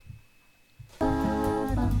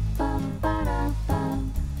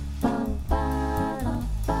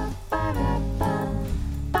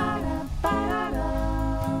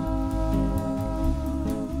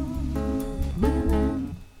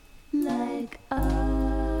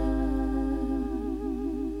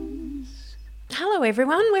Hello,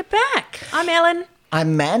 everyone. We're back. I'm Ellen.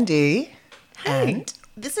 I'm Mandy. Hey. And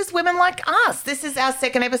this is Women Like Us. This is our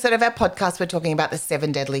second episode of our podcast. We're talking about the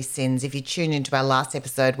 7 deadly sins. If you tuned into our last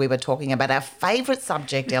episode, we were talking about our favourite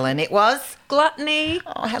subject, Ellen. It was Gluttony.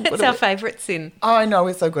 Oh, how good It's are our we? favourite sin. Oh, I know,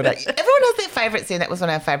 we're so good at it. Everyone has their favourite sin. That was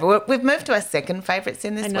one of our favourite. We've moved to our second favourite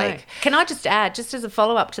sin this week. Can I just add, just as a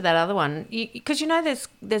follow-up to that other one, because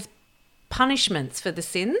there's punishments for the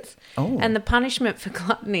sins, and the punishment for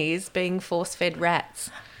gluttony is being force-fed rats.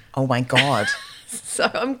 Oh, my God. So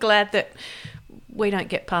I'm glad that we don't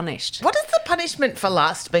get punished. What is the punishment for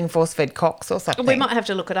lust, being force-fed cocks or something? We might have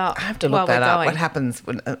to look it up. I have to while look that we're up. going. What happens,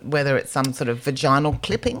 whether it's some sort of vaginal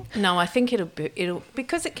clipping? No, I think it'll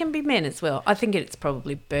because it can be men as well. I think it's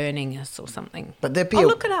probably burning us or something. But there'd be I'll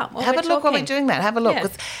look it up. Have a look while we're doing that. Have a look. Yeah,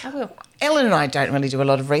 'Cause I will. Ellen and I don't really do a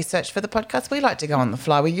lot of research for the podcast. We like to go on the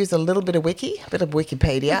fly. We use a little bit of wiki, a bit of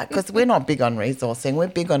Wikipedia, because we're not big on resourcing. We're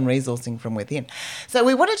big on resourcing from within. So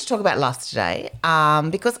we wanted to talk about lust today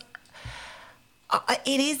because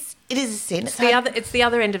it is a sin. It's the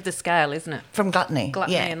other end of the scale, isn't it? From gluttony.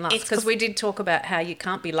 Gluttony yeah. and lust. Because we did talk about how you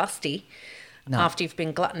can't be lusty after you've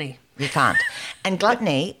been gluttony. You can't. And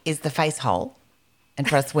gluttony is the face hole. And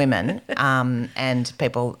for us women and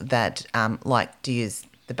people that like to use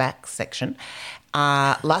the back section,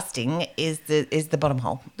 lusting is the bottom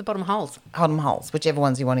hole. The bottom holes. Bottom holes, whichever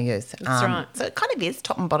ones you want to use. That's right. So it kind of is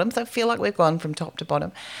top and bottom. So I feel like we've gone from top to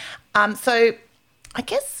bottom. So I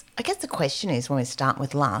guess the question is, when we start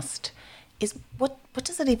with lust, is what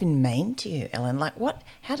does it even mean to you, Ellen? Like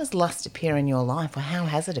how does lust appear in your life, or how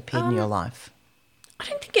has it appeared in your life? I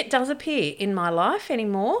don't think it does appear in my life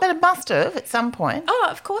anymore. But it must have at some point. Oh,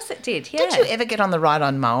 of course it did, yeah. Did you ever get on the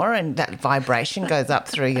ride-on mower and that vibration goes up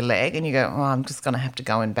through your leg and you go, oh, I'm just going to have to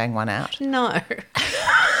go and bang one out? No.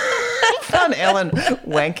 I found Ellen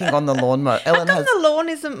wanking on the lawnmower. Ellen How come the lawn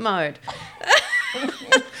isn't mowed?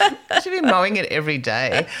 should be mowing it every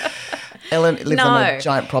day. Ellen lives on a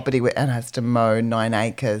giant property and has to mow 9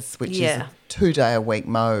 acres, which is a 2-day-a-week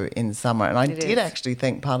mow in summer. And I did actually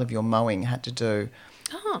think part of your mowing had to do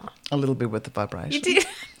a little bit with the vibration. You did?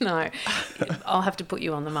 No. I'll have to put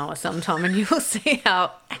you on the mower sometime and you will see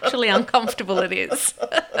how actually uncomfortable it is.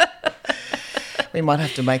 We might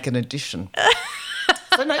have to make an addition.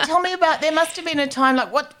 So no, tell me about, there must have been a time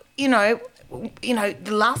like the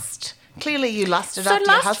lust. Clearly you lusted after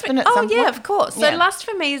your husband at some point. Oh, yeah, of course. So lust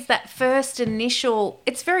for me is that first initial,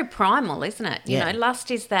 it's very primal, isn't it? You know,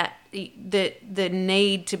 lust is that the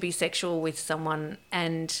need to be sexual with someone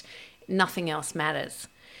and nothing else matters.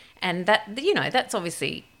 And that, that's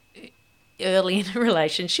obviously early in a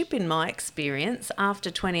relationship in my experience.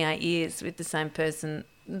 After 28 years with the same person,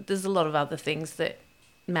 there's a lot of other things that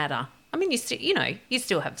matter. I mean, you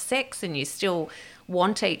still have sex and you still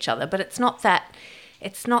want each other, but it's not that,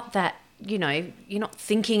 you're not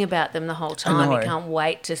thinking about them the whole time. You can't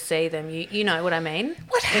wait to see them. You know what I mean?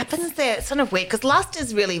 What happens there? It's sort of weird because lust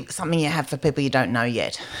is really something you have for people you don't know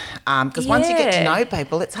yet. Because once you get to know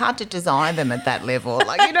people, it's hard to desire them at that level.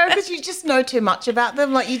 Because you just know too much about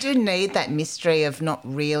them. Like you do need that mystery of not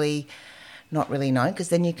really knowing, because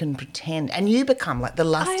then you can pretend and you become like the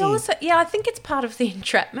lusty. I think it's part of the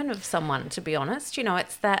entrapment of someone, to be honest.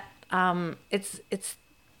 It's that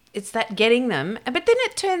it's that getting them, but then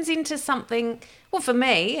it turns into something, well, for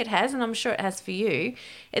me it has, and I'm sure it has for you,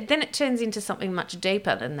 then it turns into something much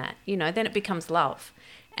deeper than that, then it becomes love,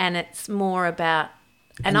 and it's more about,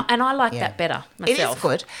 and I like that better myself. It is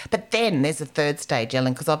good, but then there's a third stage,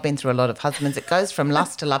 Ellen, because I've been through a lot of husbands. It goes from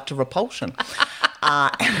lust to love to repulsion.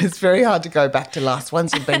 And it's very hard to go back to lust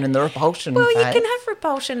once you've been in the repulsion phase. You can have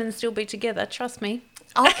repulsion and still be together, trust me.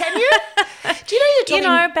 Oh, can you? Do you know you're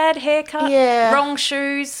talking... bad haircut, wrong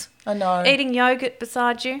shoes. I know. Eating yogurt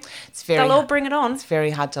beside you. They'll all bring it on. It's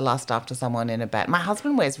very hard to lust after someone in a bad... My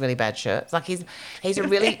husband wears really bad shirts. Like he's a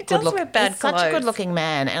really good look. He's such a good looking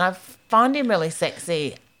man, and I find him really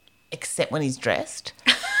sexy, except when he's dressed.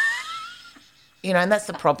 And that's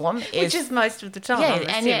the problem. Which is most of the time.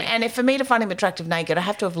 And if for me to find him attractive naked, I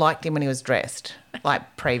have to have liked him when he was dressed,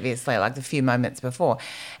 like previously, like the few moments before.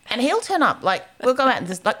 And he'll turn up, like we'll go out and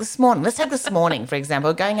this morning. Let's take this morning, for example,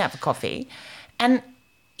 we're going out for coffee, and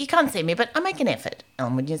you can't see me, but I make an effort,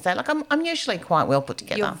 Ellen, would you say? Like I'm usually quite well put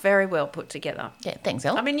together. You're very well put together. Yeah, thanks,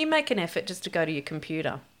 Ellen. I mean, you make an effort just to go to your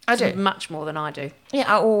computer. I do. Much more than I do.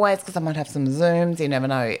 Yeah, I always, because I might have some Zooms. You never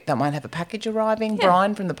know. They might have a package arriving. Yeah.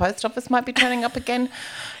 Brian from the post office might be turning up again.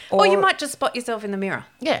 Or you might just spot yourself in the mirror.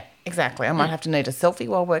 Yeah, exactly. I might have to need a selfie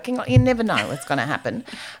while working. You never know what's going to happen.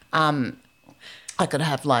 I could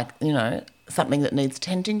have something that needs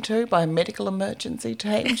tending to by a medical emergency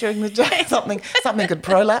team during the day. something could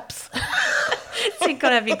prolapse. So you've got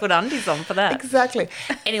to have your good undies on for that. Exactly.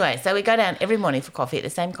 Anyway, so we go down every morning for coffee at the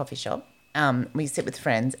same coffee shop. We sit with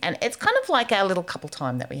friends, and it's kind of like our little couple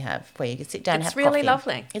time that we have, where you can sit down and have coffee. It's really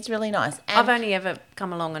lovely. It's really nice. And I've only ever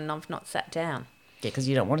come along and I've not sat down. yeah, because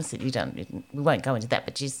you don't want to sit. We won't go into that,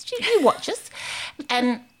 but you watch us,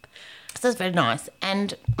 and so it's very nice.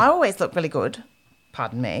 And I always look really good.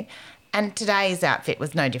 Pardon me. And today's outfit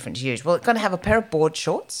was no different to usual. It's going to have a pair of board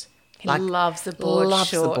shorts. He loves the board shorts.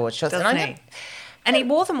 Loves the board shorts. Doesn't he? And he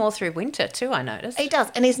wore them all through winter too, I noticed. He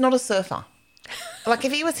does, and he's not a surfer. Like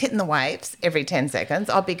if he was hitting the waves every 10 seconds,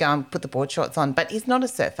 I'd be going, put the board shorts on. But he's not a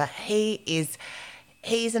surfer. He's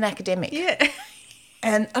an academic. Yeah.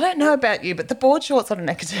 And I don't know about you, but the board shorts on an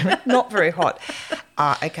academic, not very hot.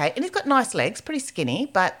 Okay. And he's got nice legs, pretty skinny,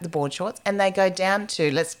 but the board shorts. And they go down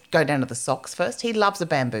to, let's go down to the socks first. He loves a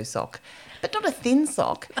bamboo sock, but not a thin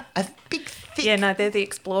sock, a big, thick. Yeah, no, they're the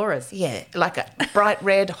Explorers. Yeah, like a bright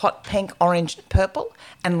red, hot pink, orange, purple,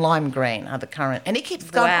 and lime green are the current. And he keeps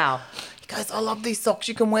going. Wow. He goes, I love these socks.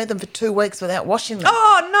 You can wear them for 2 weeks without washing them.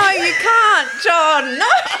 Oh, no, you can't, John. No.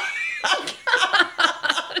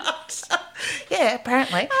 Yeah,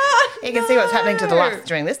 apparently. Oh, you can see what's happening to the lux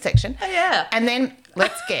during this section. Oh, yeah. And then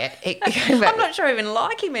let's get... I'm not sure I even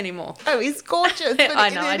like him anymore. Oh, he's gorgeous. I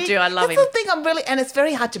know, I do. I love him. That's the thing I'm really... And it's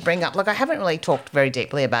very hard to bring up. Like, I haven't really talked very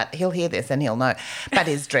deeply about... He'll hear this and he'll know. But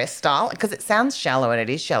his dress style, because it sounds shallow and it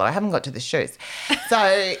is shallow. I haven't got to the shoes.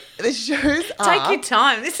 So the shoes are... Take your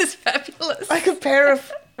time. This is fabulous. Like a pair of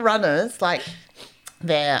runners. Like,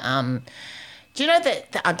 they're... Do you know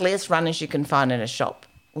the ugliest runners you can find in a shop?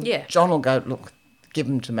 Yeah. John will go, look, give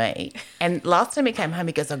them to me. And last time he came home,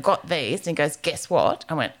 he goes, I got these. And he goes, guess what?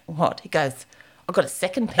 I went, what? He goes, I've got a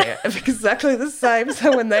second pair of exactly the same.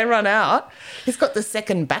 So when they run out, he's got the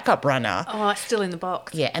second backup runner. Oh, it's still in the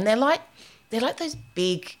box. Yeah, and they're like those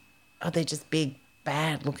big, they're just big,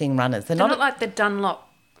 bad-looking runners. They're not like the Dunlop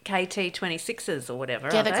KT26s or whatever,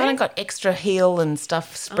 yeah, they've kind of got extra heel and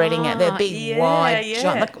stuff spreading out. They're big, wide,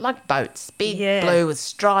 like boats, big blue with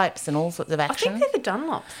stripes and all sorts of action. I think they're the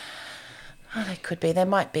Dunlops. Oh, they could be. They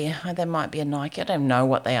might be a Nike. I don't know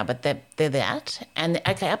what they are, but they're that. And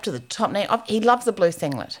okay, up to the top now. He loves the blue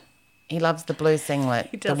singlet. He loves the blue singlet.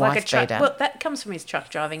 He does, the like wife a truck. beater. Well, that comes from his truck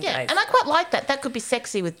driving days. And I quite like that. That could be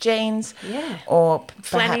sexy with jeans. Yeah. Or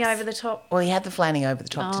flanny over the top. Well, he had the flanny over the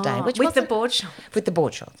top today, which with the board shorts. With the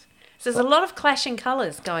board shorts. So there's a lot of clashing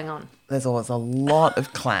colours going on. There's always a lot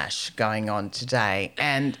of clash going on today.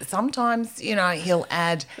 And sometimes, he'll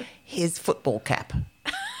add his football cap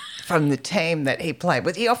from the team that he played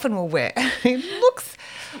with. He often will wear. He looks...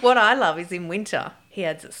 What I love is in winter, he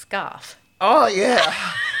adds a scarf. Oh, yeah.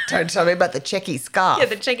 Don't tell me about the checky scarf. Yeah,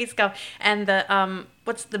 the checky scarf. And the,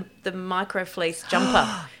 what's the micro fleece jumper?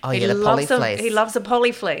 The poly fleece. He loves a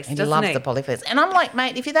poly fleece, doesn't he? He loves the poly fleece. And I'm like,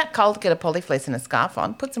 mate, if you're that cold to get a poly fleece and a scarf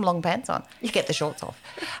on, put some long pants on. You get the shorts off.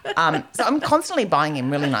 So I'm constantly buying him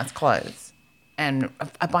really nice clothes. And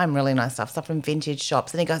I buy him really nice stuff from vintage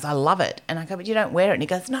shops. And he goes, I love it. And I go, but you don't wear it. And he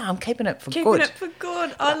goes, no, I'm keeping it for good. Keeping it for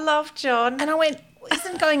good. I love John. And I went,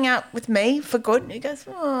 isn't going out with me for good? And he goes,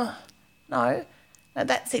 oh, no. No,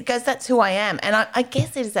 that's it. He goes, that's who I am. And I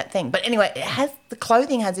guess it is that thing. But anyway, the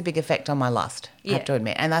clothing has a big effect on my lust, I have to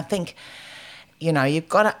admit. And I think, you've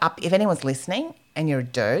got to up, if anyone's listening and you're a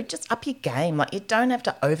dude, just up your game. Like, you don't have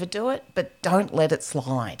to overdo it, but don't let it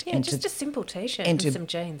slide. Yeah, just a simple T-shirt and some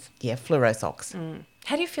jeans. Yeah, fluoro socks.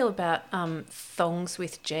 How do you feel about thongs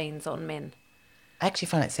with jeans on men? I actually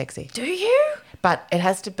find it sexy. Do you? But it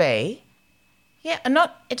has to be,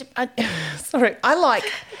 sorry, I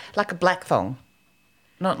like a black thong.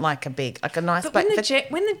 Not like like a nice... But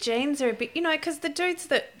when the jeans are a bit... because the dudes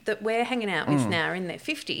that we're hanging out with now are in their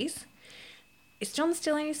 50s. Is John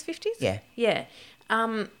still in his 50s? Yeah. Yeah.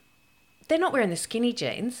 They're not wearing the skinny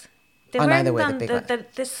jeans. They're wearing the big ones.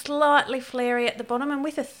 The slightly flary at the bottom and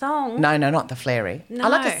with a thong. No, not the flary. No. I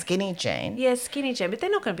like a skinny jean. Yeah, skinny jean, but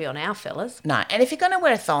they're not going to be on our fellas. No, and if you're going to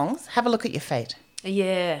wear thongs, have a look at your feet.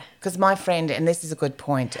 Yeah. Because my friend, and this is a good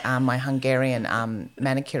point, my Hungarian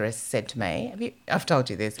manicurist said to me, I've told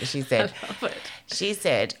you this, she said, I love it. She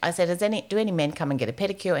said, I said, do any men come and get a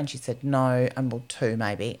pedicure? And she said, no, and well, 2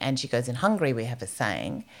 maybe. And she goes, in Hungary we have a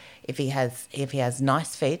saying, if he has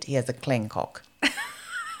nice feet, he has a clean cock.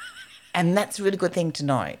 And that's a really good thing to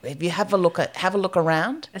know. If you have a look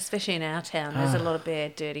around. Especially in our town, there's a lot of bare,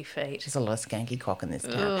 dirty feet. There's a lot of skanky cock in this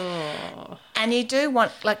town. Oh. And you do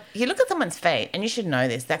want, you look at someone's feet, and you should know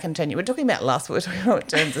this, that can turn you, we're talking about lust, we're talking about what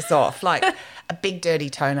turns us off, like a big dirty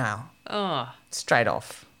toenail. Oh. Straight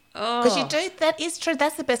off. Because you do, that is true.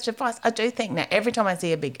 That's the best advice. I do think now, every time I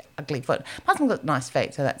see a big, ugly foot, my husband's got nice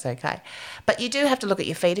feet, so that's okay. But you do have to look at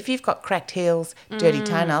your feet. If you've got cracked heels, dirty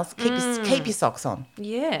toenails, keep your socks on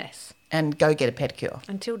Yes. and go get a pedicure.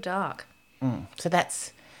 Until dark. So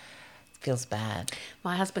feels bad.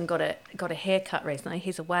 My husband got a haircut recently.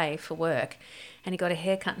 He's away for work, and he got a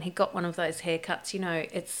haircut, and he got one of those haircuts. You know,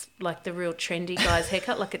 it's like the real trendy guy's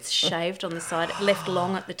haircut, like it's shaved on the side, left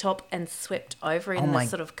long at the top, and swept over in the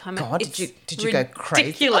sort of comb. God, did you go crazy?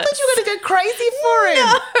 Ridiculous. I thought you were going to go crazy for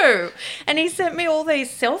him. No. And he sent me all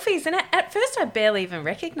these selfies, and at first I barely even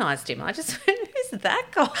recognised him. I just went, who's that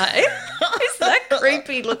guy? Who's that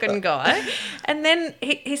creepy looking guy? And then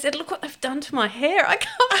he said, look what they've done to my hair. I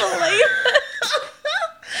can't believe it.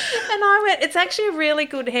 And I went, it's actually a really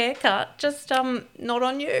good haircut, just not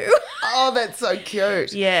on you. Oh, that's so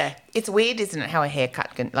cute. Yeah. It's weird, isn't it, how a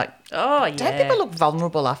haircut can, like... Oh, yeah. Don't people look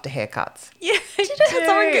vulnerable after haircuts? Yeah, they do.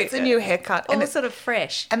 Someone gets a new haircut. All and it's sort of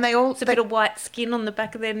fresh. And they all... It's a bit of white skin on the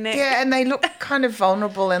back of their neck. Yeah, and they look kind of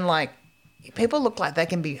vulnerable and like... People look like they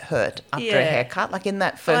can be hurt after a haircut, like in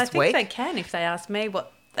that first week. I think they can if they ask me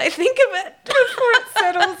what they think of it before it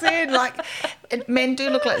settles in. Like, men do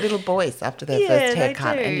look like little boys after their first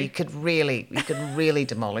haircut, and you could really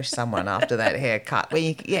demolish someone after that haircut.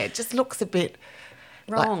 Where it just looks a bit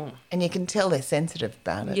wrong, like, and you can tell they're sensitive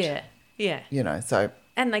about it. Yeah, yeah. You know, so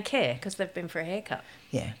and they care because they've been for a haircut.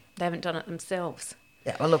 Yeah, they haven't done it themselves.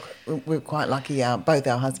 Yeah. Well, look, we're quite lucky. Both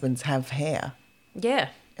our husbands have hair. Yeah,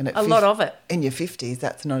 and a lot of it. In your 50s,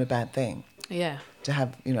 that's not a bad thing. Yeah. To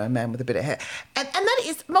have, a man with a bit of hair. And that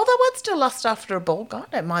is, although I'd still lust after a bald guy,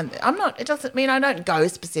 I don't mind. It doesn't mean I don't go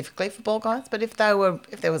specifically for bald guys, but if there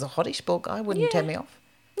was a hottish bald guy, it wouldn't turn me off.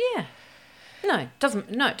 Yeah. No, it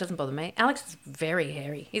doesn't bother me. Alex is very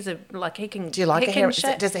hairy. He can. Do you like a hairy?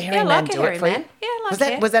 Does a hairy man do it for you? Yeah, I like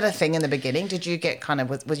hair. Was that a thing in the beginning? Did you get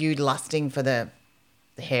was you lusting for the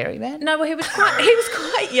hairy man? No, well, he was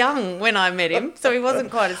quite young when I met him, so he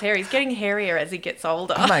wasn't quite as hairy. He's getting hairier as he gets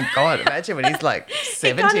older. Oh my God! Imagine when he's like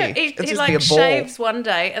 70. He like shaves one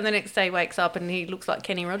day, and the next day wakes up and he looks like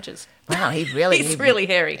Kenny Rogers. Wow, he's really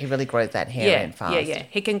hairy. He really grows that hair in fast. Yeah.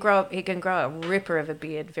 He can grow a ripper of a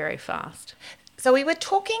beard very fast. So we were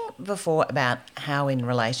talking before about how in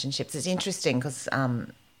relationships it's interesting because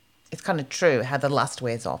it's kind of true how the lust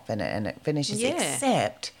wears off and it finishes. Yeah.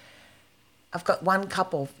 Except I've got one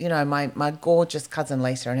couple, my gorgeous cousin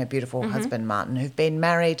Lisa and her beautiful husband Martin, who've been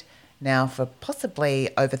married now for possibly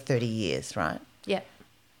over 30 years, right? Yeah.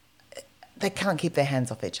 They can't keep their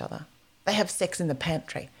hands off each other. They have sex in the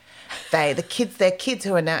pantry. Their kids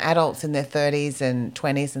who are now adults in their 30s and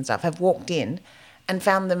 20s and stuff have walked in and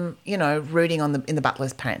found them, rooting in the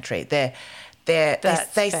butler's pantry. They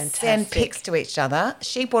send pics to each other.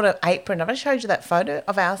 She bought an apron. I showed you that photo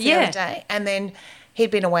of ours the other day, and then he'd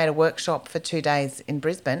been away at a workshop for 2 days in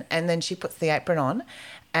Brisbane, and then she puts the apron on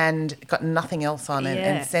and got nothing else on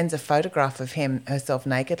and sends a photograph of herself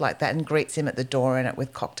naked like that and greets him at the door in it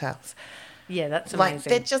with cocktails. Yeah, that's amazing. Like,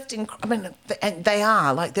 they're just, and they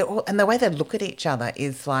are, like, they're all, and the way they look at each other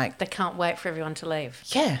is like... They can't wait for everyone to leave.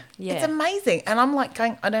 Yeah. It's amazing. And I'm like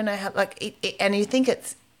going, I don't know how, like, and you think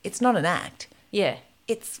it's not an act. Yeah.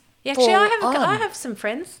 It's... Yeah, actually, I have some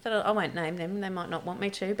friends that I won't name them. They might not want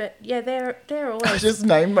me to, but yeah, they're always. I just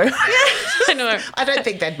named my. I know. I don't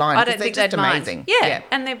think they'd mind. I don't think they'd amazing. mind. Yeah,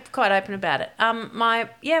 and they're quite open about it.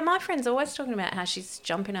 My friend's always talking about how she's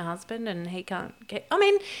jumping her husband and he can't get. I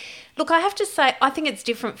mean, look, I have to say, I think it's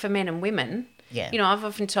different for men and women. Yeah. I've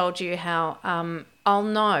often told you how I'll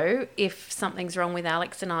know if something's wrong with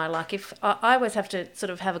Alex and I. Like, if I always have to sort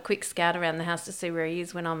of have a quick scout around the house to see where he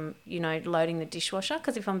is when I'm, loading the dishwasher.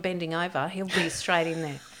 Because if I'm bending over, he'll be straight in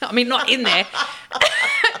there. I mean, not in there,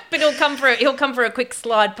 but he'll come for a quick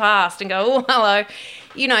slide past and go, oh, hello.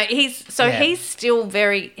 He's still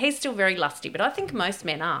very lusty. But I think most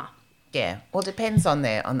men are. Yeah. Well, it depends on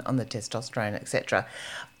the testosterone, etc.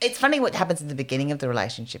 It's funny what happens at the beginning of the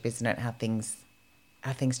relationship, isn't it? How things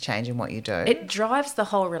change and what you do. It drives the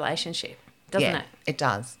whole relationship, doesn't it? It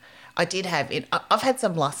does. I did have it. I've had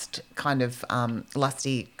some lusty kind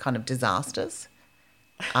of disasters.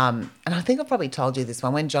 And I think I've probably told you this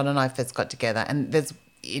one when John and I first got together. And there's,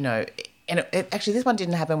 actually this one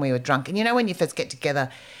didn't happen when we were drunk. And when you first get together,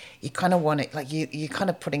 you kind of want it, like you're kind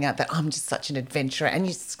of putting out that I'm just such an adventurer, and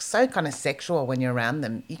you're so kind of sexual when you're around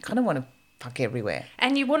them. You kind of want to fuck everywhere.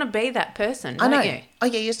 And you want to be that person, don't you? Oh,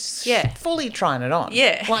 yeah, you're fully trying it on.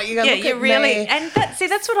 Yeah. Like, you go, yeah, look you at really... me. And that's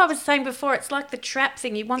what I was saying before. It's like the trap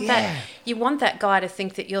thing. You want that guy to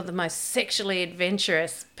think that you're the most sexually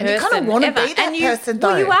adventurous person and you kind of want to be that person, though.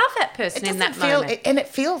 Well, you are that person in that moment. And it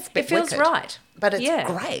feels a bit feels wicked, right. But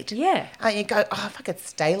it's great. Yeah. And you go, if I could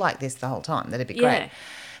stay like this the whole time, that'd be great. Yeah.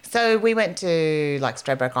 So we went to, like,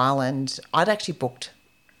 Stradbroke Island. I'd actually booked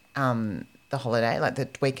the holiday, like the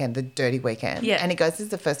weekend, the dirty weekend. Yeah. And he goes, this is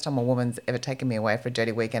the first time a woman's ever taken me away for a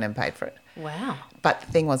dirty weekend and paid for it. Wow. But the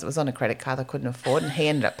thing was, it was on a credit card I couldn't afford, and he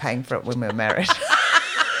ended up paying for it when we were married.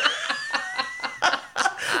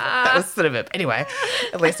 That was sort of it. Anyway,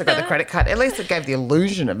 at least I got the credit card. At least it gave the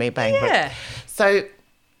illusion of me paying for it. So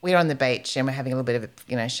we're on the beach and we're having a little bit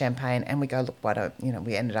of, champagne, and we go, look, why don't,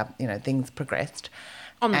 we ended up, things progressed.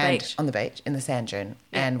 On the beach? On the beach, in the sand dune.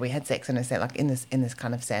 Yeah. And we had sex in a sand, like in this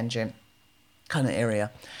kind of sand dune kind of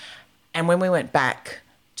area. And when we went back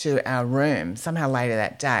to our room, somehow later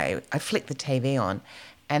that day, I flicked the TV on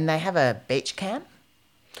and they have a beach cam.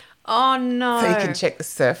 Oh, no. So you can check the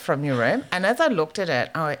surf from your room. And as I looked at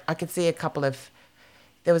it, I could see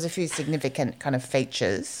there was a few significant kind of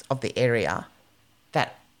features of the area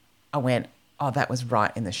that I went, oh, that was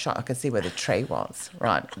right in the shot. I could see where the tree was.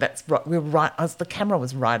 Right. That's right. We were right. The camera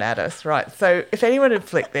was right at us. Right. So if anyone had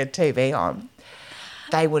flicked their TV on,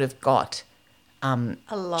 they would have got John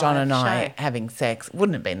and I having sex.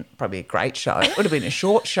 Wouldn't have been probably a great show. It would have been a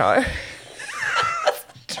short show.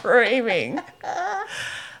 Dreaming.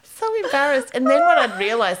 So embarrassed. And then when I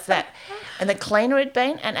realised that, and the cleaner had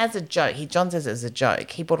been, and as a joke, John says it was a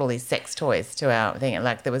joke, he brought all these sex toys to our thing. And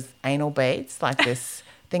like there was anal beads, like this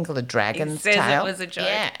thing called a dragon's tail. He says it was a joke.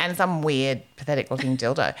 Yeah, and some weird, pathetic-looking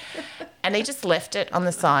dildo. And he just left it on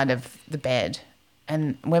the side of the bed.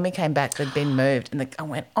 And when we came back, they'd been moved, and I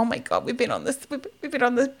went, "Oh my God, we've been on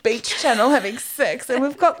the beach channel having sex, and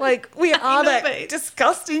we've got we are that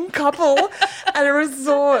disgusting couple at a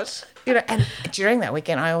resort, And during that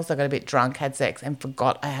weekend, I also got a bit drunk, had sex, and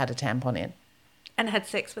forgot I had a tampon in, and had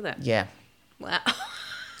sex with it. Yeah. Wow.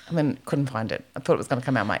 And then couldn't find it. I thought it was going to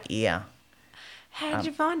come out my ear. How did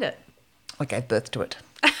you find it? I gave birth to it.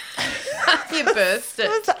 You birthed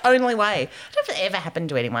it. That's the only way. I don't know if it ever happened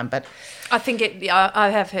to anyone, but I think I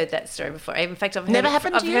have heard that story before. In fact, I've heard never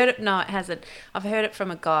happened to you? Heard it. No, it hasn't. I've heard it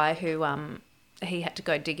from a guy who he had to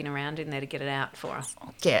go digging around in there to get it out for us.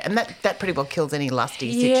 Yeah, and that pretty well kills any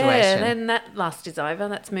lusty situation. situation. Yeah, then that lust is over.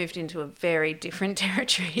 That's moved into a very different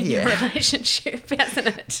territory in your relationship, hasn't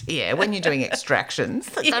it? Yeah, when you're doing extractions,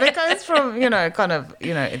 kind of goes from,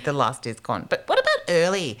 the lust is gone. But what about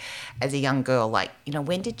early as a young girl?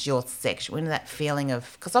 When did that feeling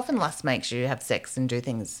of, because often lust makes you have sex and do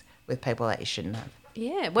things with people that you shouldn't have.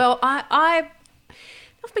 Yeah, well,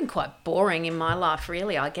 I've been quite boring in my life,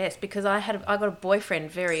 really, I guess, because I got a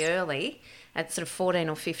boyfriend very early at sort of 14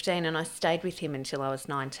 or 15, and I stayed with him until I was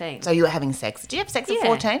 19. So you were having sex. Did you have sex at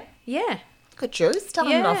 14? Yeah. Good choice.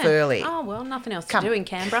 Starting off early. Oh, well, nothing else to do in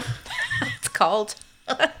Canberra. It's cold.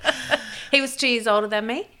 He was 2 years older than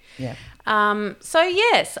me. Yeah. So,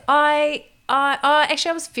 yes, I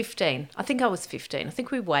was 15. I think I was 15. I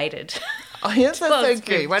think we waited. Oh, yes, that's so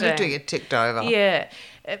cute. Why did you get ticked over? Yeah.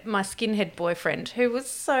 My skinhead boyfriend, who was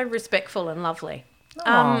so respectful and lovely.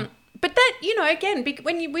 Oh. But that, again,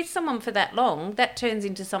 when you're with someone for that long, that turns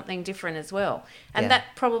into something different as well. And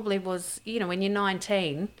that probably was, when you're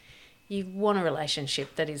 19, you want a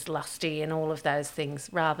relationship that is lusty and all of those things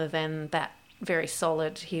rather than that very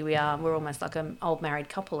solid, here we are, we're almost like an old married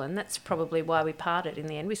couple, and that's probably why we parted in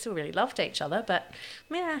the end. We still really loved each other, but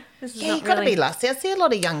this is not you've got to be lusty. I see a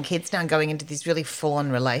lot of young kids now going into these really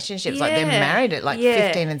full-on relationships, like they're married at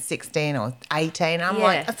 15 and 16 or 18. I'm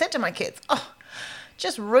like, I said to my kids,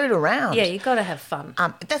 just root around. Yeah, you've got to have fun.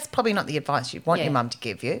 That's probably not the advice you'd want your mum to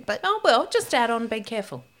give you, but just add on, be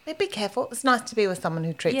careful. Be careful. It's nice to be with someone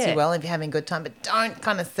who treats you well if you're having a good time, but don't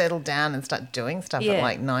kind of settle down and start doing stuff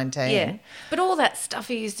at 19. Yeah, but all that stuff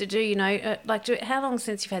you used to do, how long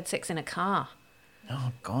since you've had sex in a car?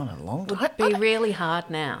 Oh, God, a long time. Would be really hard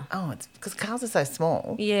now. Oh, it's because cars are so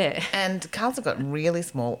small. Yeah. And cars have got really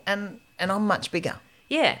small, and I'm much bigger.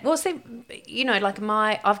 Yeah. Well, see,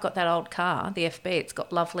 I've got that old car, the FB. It's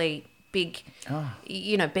got lovely big,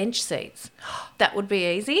 bench seats. That would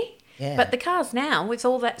be easy. Yeah. But the cars now, with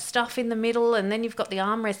all that stuff in the middle, and then you've got the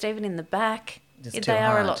armrest even in the back, they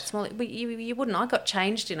are a lot smaller. You wouldn't. I got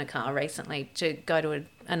changed in a car recently to go to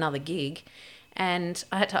another gig, and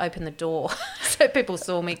I had to open the door so people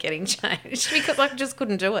saw me getting changed because I just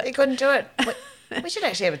couldn't do it. You couldn't do it. We should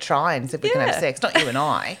actually have a try and see if we can have sex. Not you and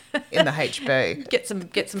I in the HB. Get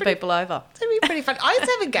some people over. It'd be pretty fun. I used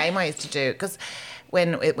to have a game I used to do because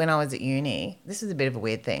when I was at uni, this was a bit of a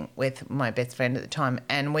weird thing with my best friend at the time,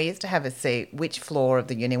 and we used to have a see which floor of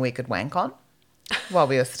the uni we could wank on while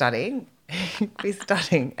we were studying. We're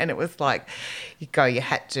studying, and it was like you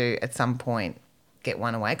had to at some point get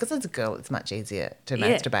one away, because as a girl it's much easier to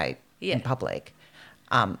masturbate in public.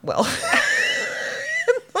 Well,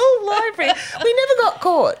 in the library, we never got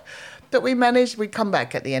caught. But we managed, we'd come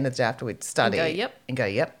back at the end of the day after we'd study. And go,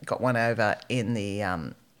 yep. Got one over in the,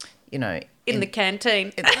 in the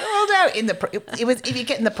canteen. It was, if you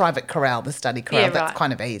get in the private corral, the study corral, that's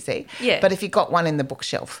kind of easy. Yeah. But if you got one in the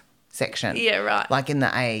bookshelf section. Yeah, right. Like in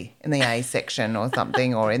the A section or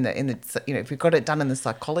something, or in the, if you got it done in the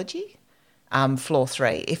psychology, floor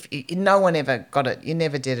 3, no one ever got it, you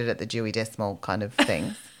never did it at the Dewey Decimal kind of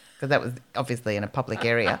things. Because that was obviously in a public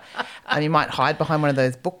area. And you might hide behind one of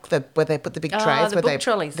those where they put the big trays. The book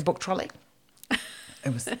trolleys. The book trolley.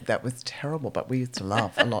 That was terrible, but we used to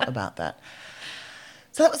laugh a lot about that.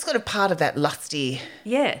 So that was sort of part of that lusty.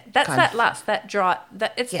 Yeah, that's that lust, that drive.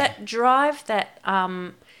 That drive that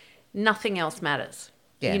nothing else matters.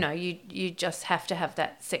 Yeah. You just have to have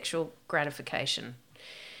that sexual gratification.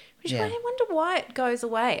 Which I wonder why it goes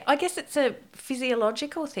away. I guess it's a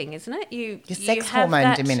physiological thing, isn't it? Your sex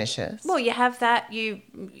hormone diminishes. Well, you have that. You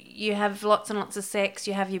have lots and lots of sex.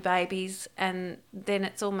 You have your babies, and then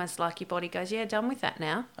it's almost like your body goes, "Yeah, done with that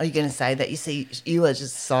now." Are you going to say that? You see, you are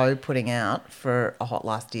just so putting out for a hot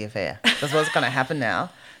lusty affair. That's what's going to happen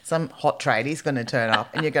now. Some hot tradie's going to turn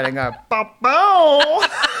up, and you're going to go, "Bow."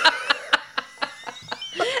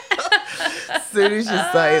 As soon as you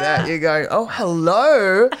say that, you're going, "Oh,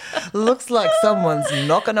 hello. Looks like someone's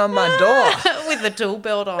knocking on my door." With the tool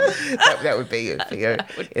belt on. That would be good for you,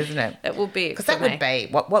 isn't it? That would be it. Because that would be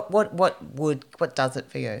what does it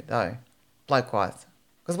for you though, bloke-wise?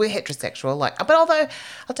 Because we're heterosexual, but although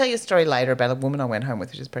I'll tell you a story later about a woman I went home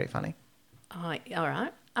with, which is pretty funny. Oh, all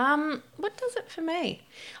right. What does it for me?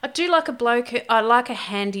 I do like a bloke. I like a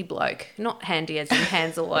handy bloke, not handy as in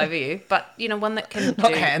hands all over you, but one that can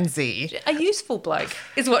not handsy. A useful bloke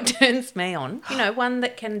is what turns me on. One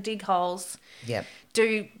that can dig holes. Yep.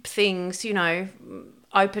 Do things.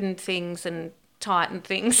 Open things and tighten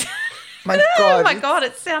things. My God. Oh my God,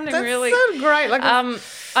 it's sounding really so great.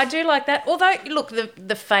 I do like that. Although, look,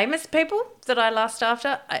 the famous people that I lust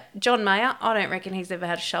after, John Mayer, I don't reckon he's ever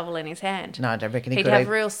had a shovel in his hand. No, I don't reckon he'd have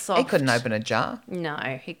real soft. He couldn't open a jar. No,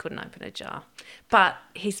 he couldn't open a jar. But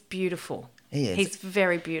he's beautiful. He is. He's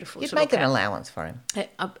very beautiful. You'd make an allowance for him.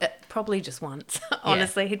 Probably just once.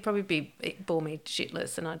 Honestly, he'd probably bore me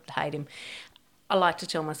shitless, and I'd hate him. I like to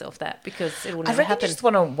tell myself that because it will never happen. You just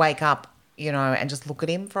want to wake up, and just look at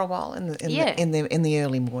him for a while in the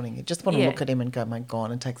early morning. You just want to look at him and go, "My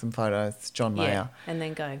God," and take some photos. It's John Mayer. And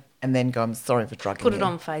then go. "I'm sorry for drugging you." Put it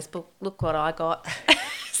on Facebook. Look what I got.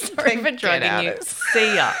 Sorry for drugging you.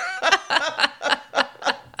 See ya.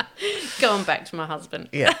 Going back to my husband.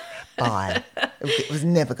 Yeah. Bye. It was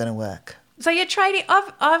never going to work. So you're trading.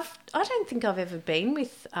 I don't think I've ever been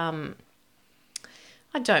with. I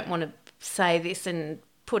don't want to say this and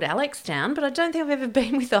put Alex down, but I don't think I've ever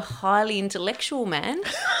been with a highly intellectual man.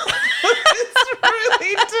 It's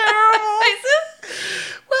really terrible. Is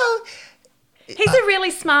it? Well, he's a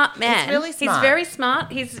really smart man. He's really smart. He's very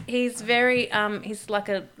smart. He's very he's like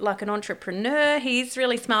an entrepreneur. He's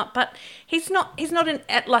really smart, but he's not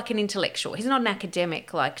like an intellectual. He's not an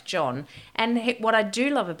academic like John. And what I do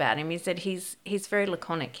love about him is that he's very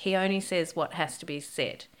laconic. He only says what has to be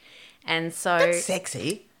said. And so that's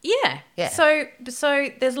sexy. Yeah. Yeah. So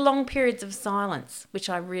there's long periods of silence, which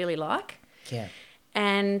I really like. Yeah.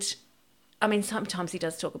 And I mean, sometimes he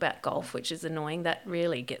does talk about golf, which is annoying. That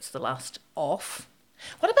really gets the lust off.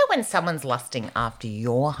 What about when someone's lusting after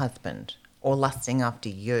your husband or lusting after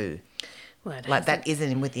you? Well, that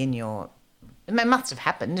isn't within your... It must have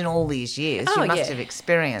happened in all these years. Oh, you must have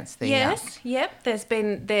experienced the... Yes, yep.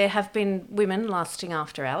 There have been women lusting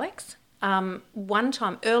after Alex. One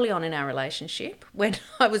time early on in our relationship, when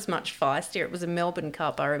I was much feistier, it was a Melbourne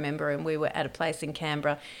Cup, I remember, and we were at a place in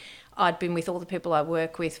Canberra. I'd been with all the people I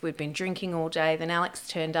work with. We'd been drinking all day. Then Alex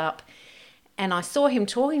turned up and I saw him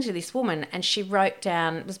talking to this woman, and she wrote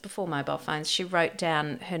down, it was before mobile phones, she wrote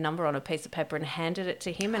down her number on a piece of paper and handed it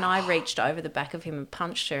to him, and I reached over the back of him and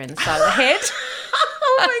punched her in the side of the head.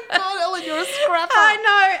 Oh my God, Ellen, you're a scrapper. I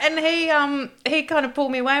know. And he kind of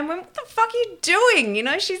pulled me away and went, "What the fuck are you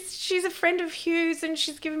doing? She's a friend of Hugh's and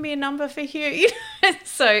she's given me a number for Hugh."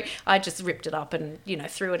 So I just ripped it up and,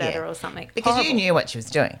 threw it at her or something. Because Horrible. you knew what she was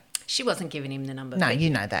doing. She wasn't giving him the number. No, you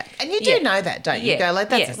know that. And you do know that, don't you? Go like,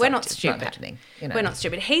 that's we're not stupid. Not happening. We're not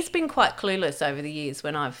stupid. He's been quite clueless over the years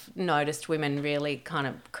when I've noticed women really kind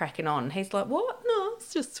of cracking on. He's like, "What? No,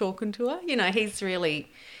 was just talking to her. You know, he's really,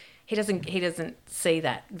 he doesn't see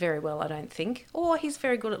that very well, I don't think. Or he's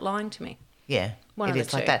very good at lying to me. Yeah, One it of the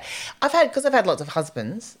is like two. that. I've had lots of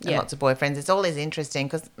husbands and Yeah. lots of boyfriends. It's always interesting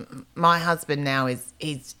because my husband now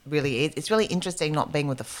it's really interesting not being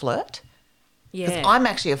with a flirt. Because Yeah. I'm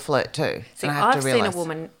actually a flirt too. See, and I have I've to seen a realise.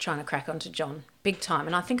 woman trying to crack onto John big time,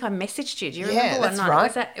 and I think I messaged you. Do you Yeah, remember one that's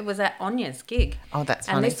night? right. It was at Anya's gig. Oh, that's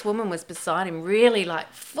And funny. this woman was beside him, really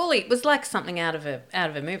like fully. It was like something out of a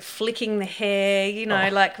movie, flicking the hair, you know,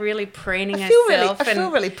 like really preening I herself. feel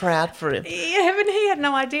really proud for him. Yeah, and he had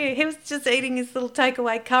no idea. He was just eating his little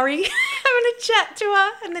takeaway curry, having a chat to her,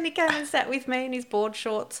 and then he came and sat with me in his board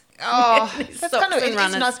shorts. Oh, and his that's socks kind of and it's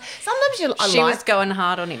runners. nice. Sometimes I She like. was going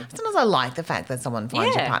hard on him. Sometimes I like the fact that someone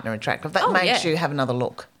finds your Yeah. partner attractive. That Oh, makes yeah. you have another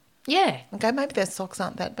look. Yeah, Okay, maybe their socks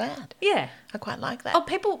aren't that bad. yeah. I quite like that. Oh,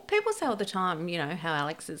 people say all the time, you know, how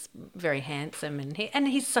Alex is very handsome and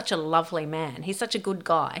he's such a lovely man. He's such a good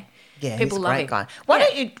guy. Yeah, people he's a love great him. guy. Why Yeah.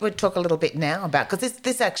 don't you we talk a little bit now about, because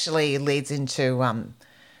this actually leads into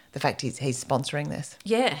the fact he's sponsoring this.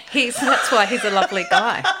 Yeah, that's why he's a lovely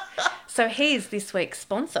guy. So he's this week's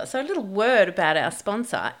sponsor. So a little word about our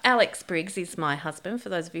sponsor. Alex Briggs is my husband, for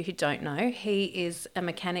those of you who don't know. He is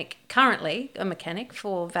currently a mechanic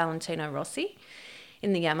for Valentino Rossi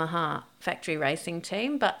in the Yamaha factory racing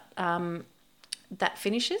team, but that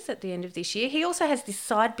finishes at the end of this year. He also has this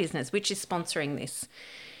side business, which is sponsoring this,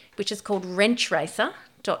 which is called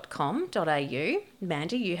wrenchracer.com.au.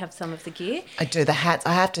 Mandy, you have some of the gear. I do. The hats,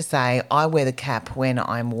 I have to say, I wear the cap when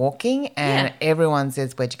I'm walking, and Yeah. everyone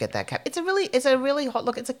says, "Where'd you get that cap?" It's a really hot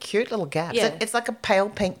look. It's a cute little cap. Yeah. It's like a pale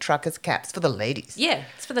pink trucker's caps for the ladies. Yeah,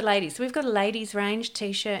 it's for the ladies. So we've got a ladies range,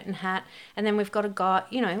 t-shirt and hat, and then we've got a guy,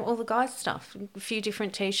 you know, all the guys' stuff. A few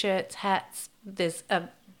different t-shirts, hats. There's a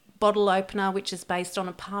bottle opener which is based on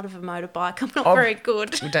a part of a motorbike. I'm not very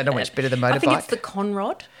good. We don't know which bit of the I think motorbike. it's the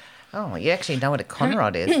Conrod. Oh, you actually know what a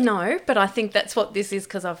conrod is. No, but I think that's what this is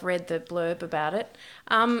because I've read the blurb about it.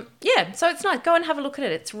 Yeah, so it's nice. Go and have a look at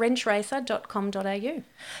it. It's wrenchracer.com.au.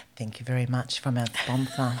 Thank you very much from our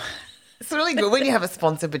sponsor. It's really good when you have a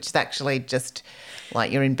sponsor which is actually just like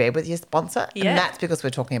you're in bed with your sponsor. Yeah. And that's because we're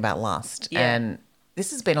talking about lust. Yeah. And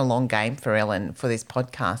this has been a long game for Ellen for this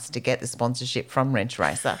podcast to get the sponsorship from Wrench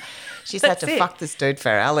Racer. She's had That's to it. fuck this dude for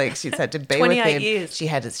Alex. She's had to be with 28 him. years. She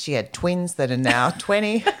had twins that are now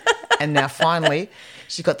 20 and now finally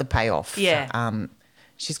she got the payoff. Yeah.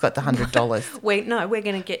 She's got the $100. We're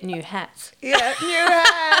going to get new hats. Yeah, new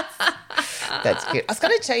hats. That's cute. I was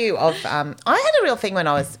going to tell you I had a real thing when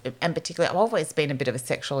I was, and particularly, I've always been a bit of a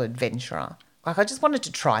sexual adventurer. Like I just wanted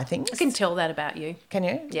to try things. I can tell that about you. Can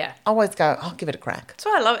you? Yeah. I always go, I'll give it a crack. That's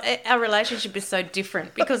why I love our relationship is so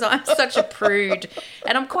different because I'm such a prude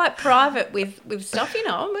and I'm quite private with stuff, you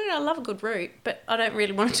know. I mean, I love a good root, but I don't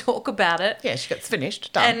really want to talk about it. Yeah, she gets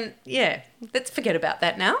finished. Done. And yeah, let's forget about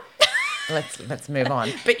that now. Let's move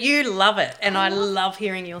on. But you love it, and I love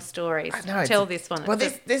hearing your stories. No, Tell this one. Well,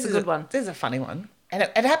 It's this a is good one. This is a funny one, and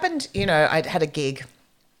it happened. You know, I had a gig.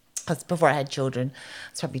 That's before I had children.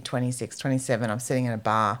 I was probably 26, 27. I'm sitting in a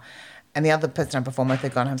bar, and the other person I performed with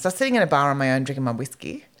had gone home. So I was sitting in a bar on my own, drinking my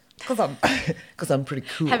whiskey because I'm pretty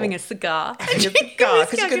cool. Having a cigar. Having a cigar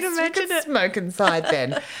because I you can could imagine it. smoke inside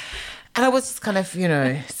then. And I was just kind of, you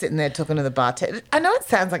know, sitting there talking to the bartender. I know it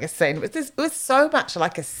sounds like a scene, but it was so much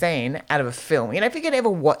like a scene out of a film. You know, if you could ever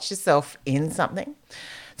watch yourself in something.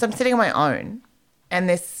 So I'm sitting on my own, and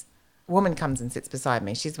this woman comes and sits beside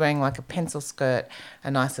me. She's wearing like a pencil skirt,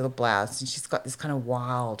 a nice little blouse, and she's got this kind of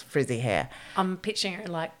wild frizzy hair. I'm picturing her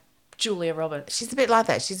like Julia Roberts. She's a bit like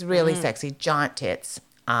that. She's really sexy, giant tits.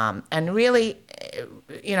 And really,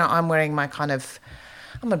 you know, I'm wearing my kind of,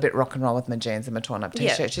 I'm a bit rock and roll with my jeans and my torn up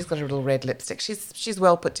t-shirt. Yeah. She's got a little red lipstick. She's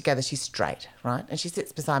well put together. She's straight, right? And she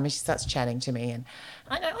sits beside me. She starts chatting to me, and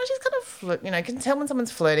I know, oh, she's kind of, you know, can tell when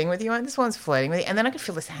someone's flirting with you. And this one's flirting with you. And then I could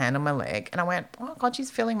feel this hand on my leg, and I went, oh God,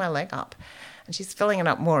 she's filling my leg up, and she's filling it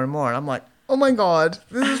up more and more. And I'm like, oh my God,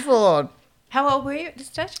 this is full on. How old were you at this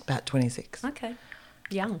stage? About 26. Okay.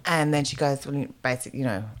 Young. And then she goes, well, basically, you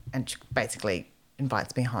know, and she basically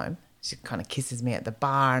invites me home. She kind of kisses me at the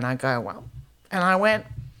bar, and I go, well, and I went,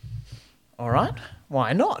 all right,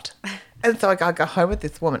 why not? And so I go home with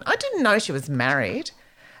this woman. I didn't know she was married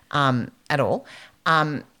at all.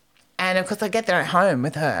 And of course, I get there at home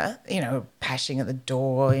with her, you know, pashing at the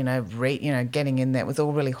door, you know, getting in there. It was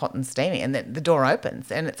all really hot and steamy. And then the door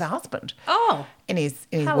opens, and it's her husband. Oh. In his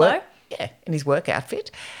Hello. work, in his work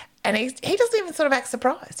outfit. And he doesn't even sort of act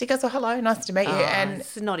surprised. He goes, oh, hello, nice to meet you. And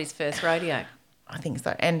This is not his first rodeo. I think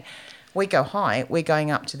so. And we go, hi, we're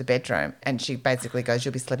going up to the bedroom. And she basically goes,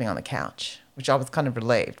 you'll be sleeping on the couch, which I was kind of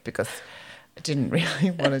relieved because I didn't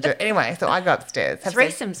really want to do it. Anyway, so I go upstairs. Have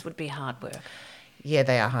sex. Threesomes would be hard work. Yeah,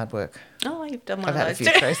 they are hard work. Oh, you've done one I've of had a those few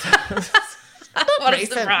too. threesomes. What a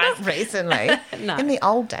surprise. Not recently. No. In the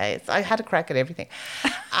old days, I had a crack at everything.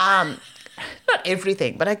 Not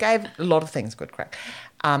everything, but I gave a lot of things a good crack.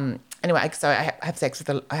 Anyway, so I have sex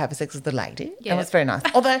with the lady, Yeah. and it's very nice.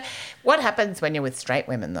 Although, what happens when you're with straight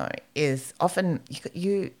women though is often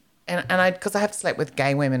because I have slept with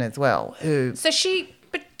gay women as well who. So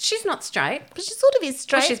but she's not straight. But she sort of is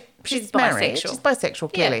straight. Well, she's married. bisexual. She's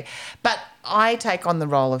bisexual, clearly. Yeah. But I take on the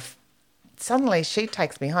role of. Suddenly she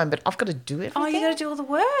takes me home, but I've got to do everything. Oh, you got to do all the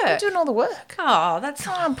work. I'm doing all the work. Oh, that's.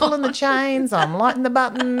 I'm pulling the chains. I'm lighting the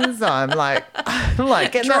buttons. I'm like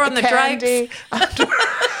getting out Drawing the the candy. I'm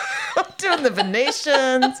doing the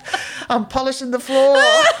Venetians. I'm polishing the floor.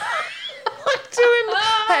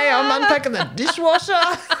 I'm unpacking the dishwasher.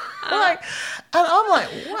 And I'm like,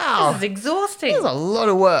 wow, This is exhausting. this is a lot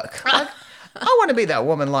of work. Like, I want to be that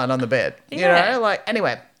woman lying on the bed. You Yeah. know, like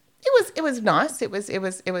anyway, it was nice. It was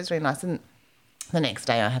really nice. And the next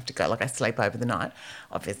day I have to go. Like I sleep over the night,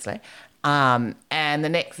 obviously. And the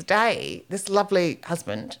next day, this lovely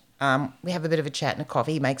husband, we have a bit of a chat and a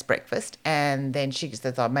coffee. He makes breakfast, and then she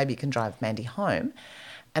says, "Oh, maybe you can drive Mandy home."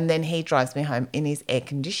 And then he drives me home in his air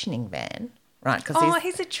conditioning van, right? Because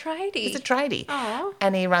He's a tradie. he's a tradie. Aw.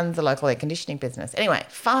 And he runs a local air conditioning business. Anyway,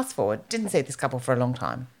 fast forward, didn't see this couple for a long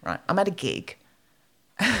time, right? I'm at a gig.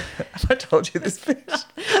 Have I told you this bit?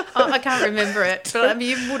 I can't remember it, but I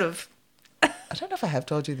mean, you would have. I don't know if I have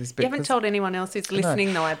told you this bit. You haven't told anyone else who's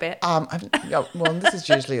listening, though, I bet. Well, this is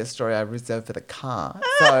usually a story I reserve for the car.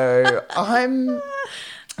 So I'm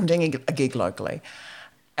doing a gig locally.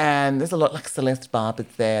 And there's a lot, like Celeste Barber's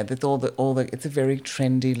there. There's all the. It's a very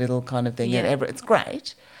trendy little kind of thing. Yeah. And it's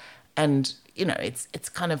great. And, you know, it's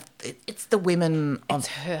kind of, it's the women of. It's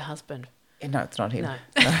her husband. No, it's not him. No.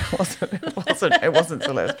 It wasn't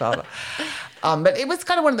Celeste Barber. But it was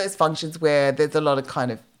kind of one of those functions where there's a lot of kind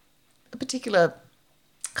of, a particular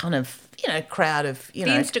kind of, crowd of, The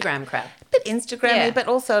Instagram crowd. a bit Instagram-y, Yeah. but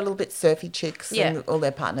also a little bit surfy chicks Yeah. and all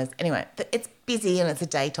their partners. Anyway, it's busy and it's a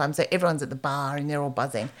daytime, so everyone's at the bar and they're all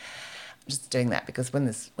buzzing. I'm just doing that because when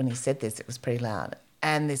he said this, it was pretty loud.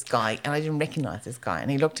 And this guy, and I didn't recognise this guy, and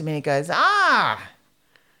he looked at me and he goes,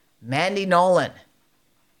 Mandy Nolan.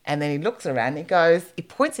 And then he looks around and he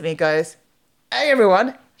points at me and goes, "Hey,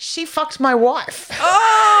 everyone, she fucked my wife."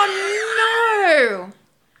 Oh, no.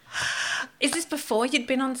 Is this before you'd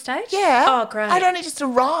been on stage? Yeah. Oh, great. I'd only just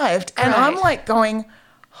arrived. And I'm Great. like going,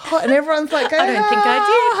 and everyone's like going, I don't think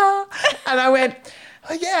I did. And I went,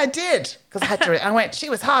 "Oh, yeah, I did." Because I went, "She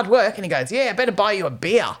was hard work." And he goes, "Yeah, I better buy you a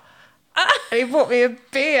beer." And he bought me a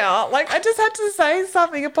beer. Like, I just had to say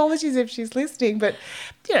something. Apologies if she's listening. But,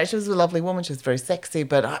 she was a lovely woman. She was very sexy.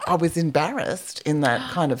 But I was embarrassed in that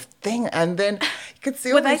kind of thing. And then you could see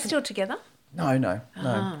all Were they these- still together? No.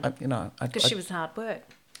 Because she was hard work.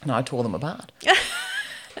 No, I tore them apart.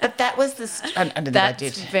 But that was and then I That's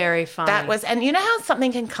did. very funny. That was, and you know how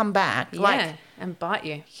something can come back? Yeah, and bite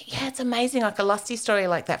you. Yeah, it's amazing. Like a lusty story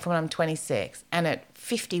like that from when I'm 26. And at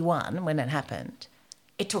 51, when it happened,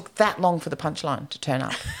 it took that long for the punchline to turn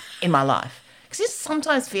up in my life. Because you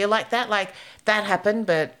sometimes feel like that happened,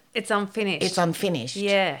 but It's unfinished. it's unfinished.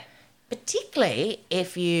 Yeah. Particularly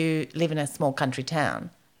if you live in a small country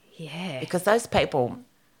town. Yeah. Because those people,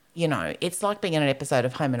 it's like being in an episode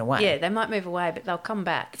of Home and Away. Yeah, they might move away, but they'll come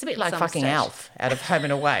back. It's a bit like fucking Alf out of Home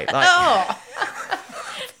and Away. Like, Oh,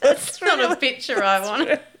 that's not a picture I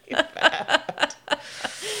want.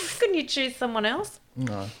 Couldn't you choose someone else?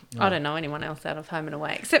 No. I don't know anyone else out of Home and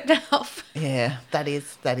Away except Alf. Yeah, that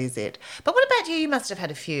is it. But what about you? You must have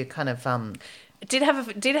had a few kind of Did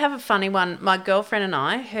have a funny one. My girlfriend and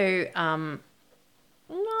I, who no,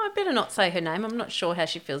 I better not say her name. I'm not sure how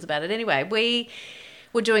she feels about it. Anyway, we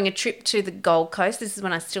were doing a trip to the Gold Coast. This is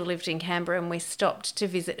when I still lived in Canberra, and we stopped to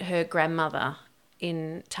visit her grandmother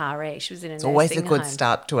in Taree. She was in a nursing home. always a good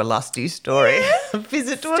start to a lusty story.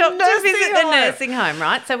 Visit to a Stopped to nursing visit home. the nursing home,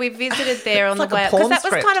 right? So we visited there on It's the like way a up because porn that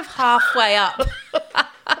was script. kind of halfway up.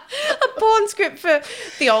 A porn script for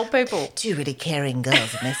the old people. Two really caring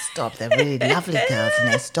girls, and they stop. They're really lovely girls,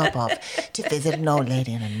 and they stop off to visit an old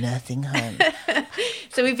lady in a nursing home.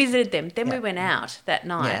 So we visited them. Then we went out that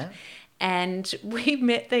night. Yeah. And we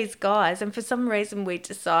met these guys, and for some reason we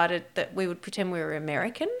decided that we would pretend we were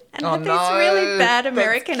American and Oh, had these no, really bad that's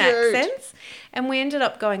American cute. accents. And we ended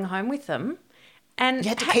up going home with them and You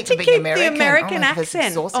had to had keep to the big keep American. the American Oh, that's accent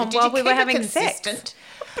exhausting. on Did while you we were keep it having consistent? sex.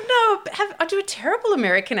 But no, I do a terrible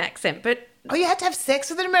American accent, but Oh, you had to have sex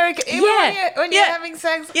with an American even when you're having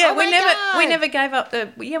sex? yeah, Oh we my never God. gave up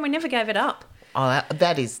we never gave it up. Oh,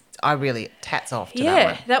 that is I really tats off to that Yeah,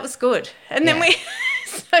 one. that was good. And then Yeah. we,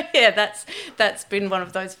 so yeah, that's been one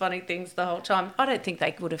of those funny things the whole time. I don't think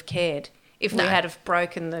they would have cared if we No. had have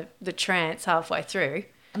broken the trance halfway through.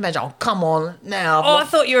 Imagine, oh, come on, now. Oh, I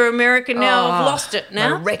thought you were American now. I've lost it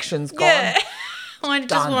now. My erection's gone. Yeah. I just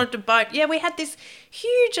Done. wanted to bone. Yeah, we had this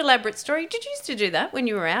huge elaborate story. Did you used to do that when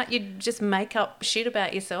you were out? You'd just make up shit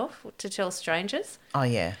about yourself to tell strangers? Oh,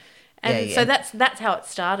 yeah. And yeah. so that's how it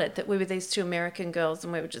started, that we were these two American girls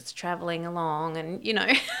and we were just travelling along and, you know.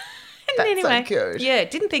 And That's so anyway, cute. yeah,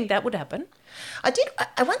 didn't think that would happen. I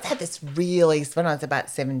once had this really, when I was about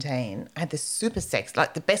 17, I had this super sex,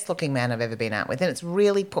 like the best looking man I've ever been out with. And it's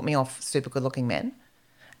really put me off super good looking men.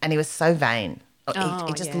 And he was so vain.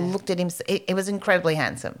 He just looked at him. He was incredibly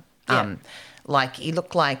handsome. Yeah. Like he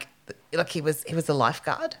looked like he was a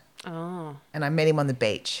lifeguard. Oh. And I met him on the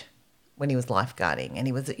beach when he was lifeguarding, and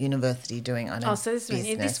he was at university doing So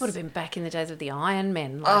this would have been back in the days of the Iron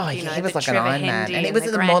Men. Oh, Like, you know, he was the like an Trevor Iron Man, Hendy and he was the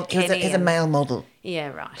a Grant he's Kenny a male model Yeah,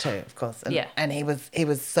 right. too, of course. And, Yeah. and he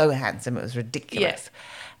was so handsome, it was ridiculous.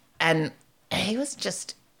 And he was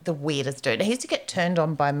just the weirdest dude. He used to get turned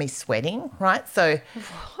on by me sweating, right? So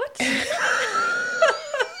What?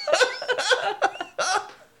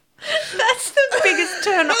 That's the biggest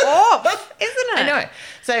turn off, isn't it? I know.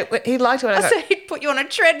 So he liked when I So he'd put you on a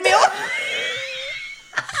treadmill.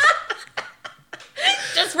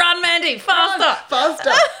 Just run, Mandy, faster.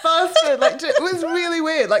 faster. Like it was really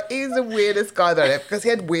weird. Like he's the weirdest guy though, because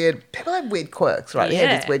people have weird quirks, right? He had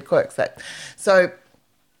Yeah. these weird quirks. So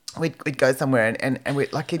we'd go somewhere and we'd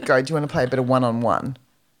he'd go, do you want to play a bit of one-on-one?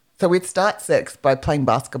 So we'd start sex by playing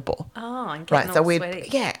basketball. Oh, and Right, getting so all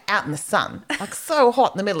sweaty. out in the sun, like so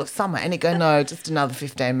hot in the middle of summer, and he'd go, no, just another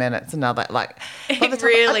 15 minutes, another, like, by the time- I'd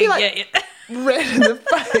Really be, like, get you. red in the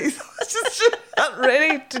face. I was just about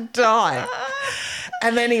ready to die.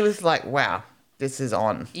 And then he was like, wow, this is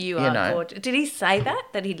on. You are gorgeous. Did he say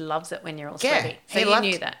that he loves it when you're all Yeah, sweaty? So he you loved-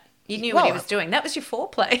 knew that. You knew what he Well, was doing. That was your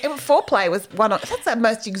foreplay. Foreplay was that's the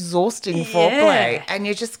most exhausting foreplay. And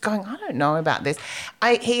you're just going, I don't know about this.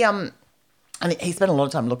 And he spent a lot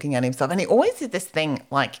of time looking at himself, and he always did this thing,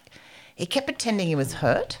 like he kept pretending he was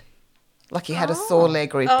hurt, like he had a sore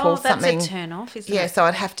leg or he pulled something. That's a turn off, isn't it? Yeah, so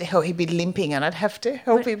I'd have to help. He'd be limping, and I'd have to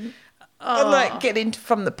help him, and, like get in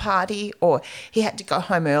from the party, or he had to go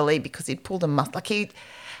home early because he'd pulled a muscle. Like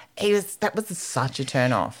that was such a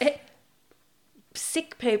turn off.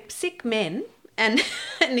 Sick men and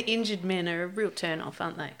injured men are a real turn off,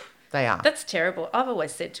 aren't they? They are. That's terrible. I've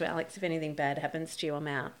always said to Alex, if anything bad happens to you, I'm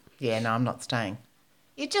out. Yeah, no, I'm not staying.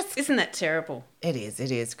 Isn't that terrible? It is,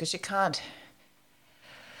 because you can't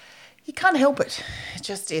help it. It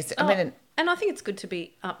just is. I mean, and I think it's good to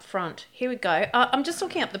be upfront. Here we go. I'm just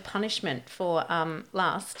looking up the punishment for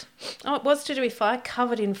last. Oh, it was to do with fire,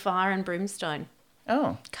 covered in fire and brimstone.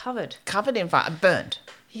 Covered in fire, burnt.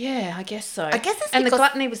 Yeah, I guess so. I guess it's and the because-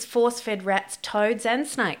 gluttony was force-fed rats, toads and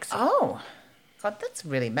snakes. Oh, God, that's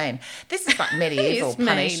really mean. This is like medieval It is mean.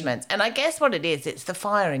 punishments. And I guess what it is, it's the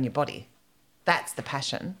fire in your body. That's the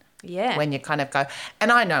passion. Yeah. When you kind of go, and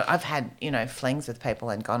I know I've had, flings with people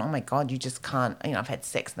and gone, oh my God, you just can't, I've had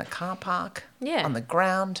sex in the car park, Yeah. on the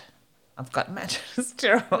ground. I've got matches.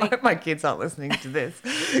 Terrible. I hope my kids aren't listening to this.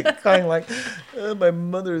 Going like, oh, my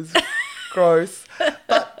mother's gross.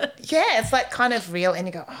 But yeah, it's like kind of real. And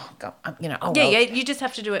you go, oh God, Yeah, you just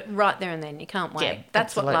have to do it right there and then. You can't wait. Yeah,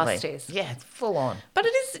 That's absolutely. what lust is. Yeah, it's full on. But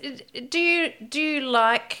it is. Do you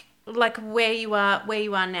like where you are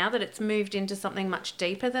now, that it's moved into something much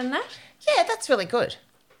deeper than that? Yeah, that's really good.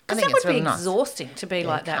 I Because think that it's would be really nice. exhausting to be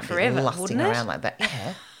like that Can't be forever, lusting wouldn't it? around like that.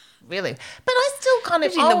 Yeah, really. But I still kind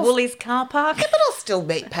of In the Woolies car park. Yeah, but I'll still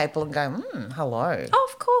meet people and go, hello. Oh,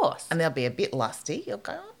 of course. And they'll be a bit lusty. You'll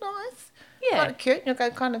go, oh, nice. Yeah. Kind of cute. And you'll go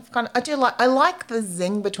kind of. I like the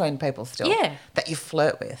zing between people still. Yeah. That you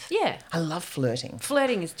flirt with. Yeah. I love flirting.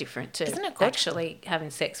 Flirting is different to Isn't it good? actually having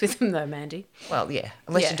sex with them, though, Mandy. Well, yeah.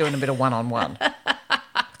 Unless Yeah. you're doing a bit of one-on-one.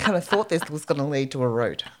 Kind of thought this was going to lead to a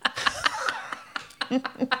route.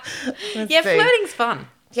 Yeah, flirting's fun.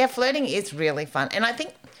 Yeah, flirting is really fun. And I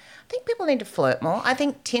think people need to flirt more. I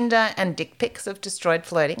think Tinder and dick pics have destroyed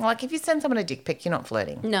flirting. Like, if you send someone a dick pic, you're not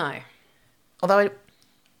flirting. No. Although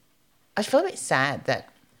I feel a bit sad that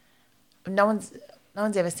no one's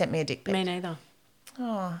ever sent me a dick pic. Me neither.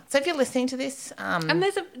 Oh, so if you're listening to this, And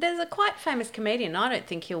there's a quite famous comedian, I don't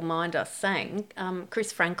think he'll mind us saying,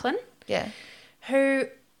 Chris Franklin, yeah, who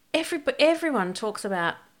everyone talks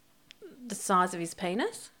about the size of his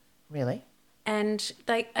penis. really, And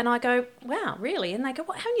I go, wow, really? And they go,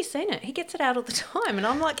 what? Haven't you seen it? He gets it out all the time. And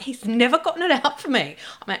I'm like, he's never gotten it out for me.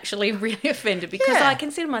 I'm actually really offended because Yeah. I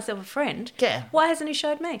consider myself a friend. Yeah. Why hasn't he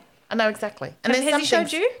showed me? I know exactly. And Has he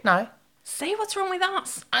showed you? No. See what's wrong with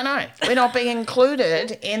us? I know. We're not being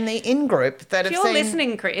included in the in-group that If have you're seen...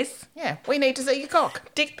 listening, Chris. Yeah, we need to see your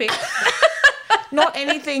cock. Dick pic. Not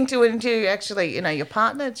anything to actually, your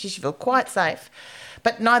partner. You should feel quite safe.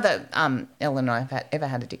 But neither Elle and I have ever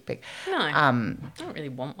had a dick pic. No. I don't really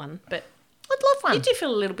want one, but I'd love one. you do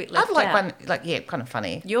feel a little bit left I'd like out. one, kind of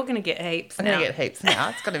funny. You're going to get heaps I'm now. going to get heaps now.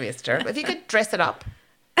 It's going to be a stir. If you could dress it up,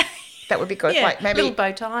 that would be good. Yeah, Like maybe little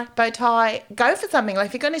bow tie. Bow tie. Go for something. Like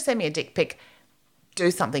if you're going to send me a dick pic, do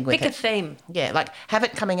something with Pick a it. theme. Yeah, like have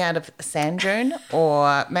it coming out of a sand dune,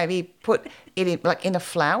 or maybe put it in a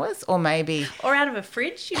flowers, or maybe Or out of a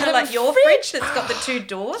fridge. You Out know, of a like your fridge? fridge that's got the two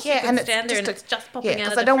doors. yeah, You can and it's stand there just and it's just popping out of the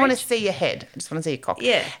because fridge. I don't want to see your head. I just want to see your cock.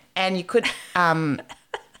 Yeah. And you could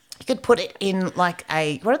you could put it in like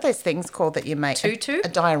what are those things called that you make? Tutu? A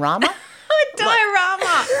diorama. A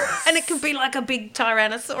diorama. And it could be like a big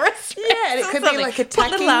Tyrannosaurus. Yeah, and it or could be something. like Put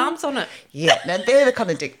attacking. little arms on it. Yeah, now they're the kind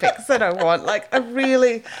of dick pics that I want. Like, and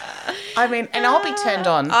I'll be turned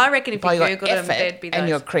on. I reckon if by you your Googled them, effort there'd be and those.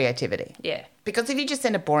 your creativity. Yeah. Because if you just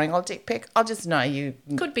send a boring old dick pic, I'll just know you.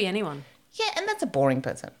 Could be anyone. Yeah, and that's a boring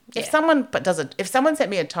person. Yeah. If someone sent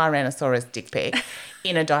me a Tyrannosaurus dick pic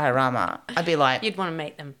in a diorama, I'd be like, You'd want to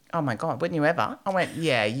meet them. oh my God, wouldn't you ever? I went,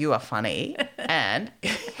 yeah, you are funny and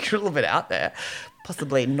you're a little bit out there,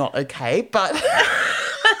 possibly not okay, but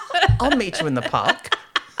I'll meet you in the park.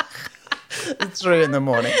 It's 3 in the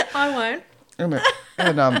morning. I won't.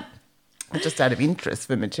 And just out of interest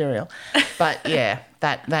for material. But yeah,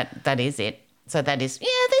 that is it. So that is,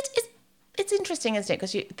 it's interesting, isn't it?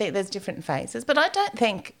 Because there's different phases, but I don't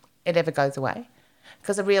think it ever goes away.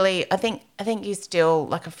 Because I think you still,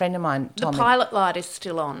 like a friend of mine The told me. pilot light is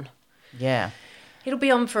still on. Yeah. It'll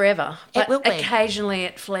be on forever. But will be. occasionally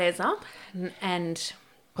it flares up and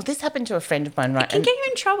Well, this happened to a friend of mine, right? it can get you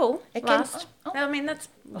in trouble. It can- Last. oh. I mean, that's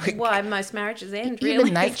why most marriages end, really.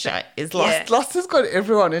 Human nature is lost. Yeah. Lost has got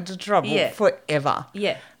everyone into trouble Yeah. forever.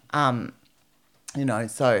 Yeah.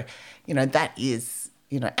 So, that is,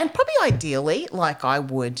 and probably ideally, like I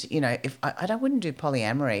would, if I wouldn't do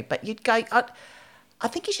polyamory, but you'd go, I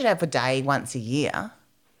think you should have a day once a year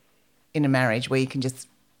in a marriage where you can just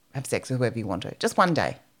have sex with whoever you want to. Just one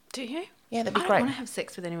day. Do you? Yeah, that'd be I great. don't want to have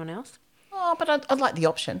sex with anyone else. Oh, but I'd like the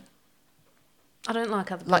option. I don't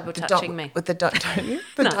like other Like people the touching me. With don't you?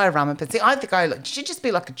 The No. diorama. But see, I think it should just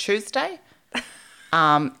be like a Tuesday.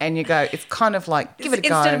 And you go, it's kind of like, give it a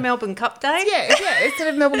go. Instead of Melbourne Cup Day? Yeah, instead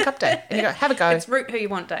of Melbourne Cup Day. And you go, have a go. It's root who you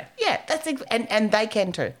want day. Yeah, that's it. And they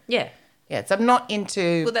can too. Yeah. Yeah, so I'm not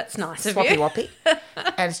into Well, that's nice of swappy you. woppy.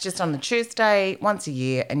 And it's just on the Tuesday, once a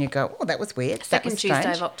year, and you go, oh, that was weird. That Second was Tuesday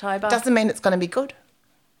strange. of October. Doesn't mean it's going to be good.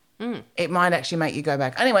 It might actually make you go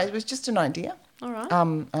back. Anyway, it was just an idea. All right.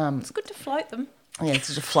 It's It's good to float them. Yeah, it's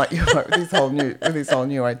just to float you with these whole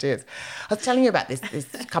new ideas. I was telling you about this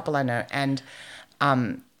couple I know, and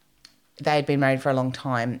they had been married for a long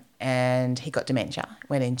time, and he got dementia,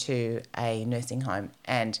 went into a nursing home,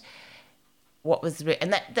 and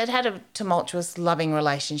they'd had a tumultuous, loving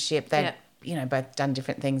relationship. They'd both done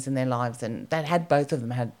different things in their lives, and both of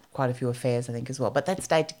them had quite a few affairs, I think, as well. But they'd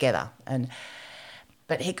stayed together,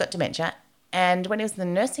 but he got dementia, and when he was in the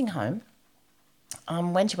nursing home,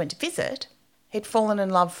 when she went to visit, he'd fallen in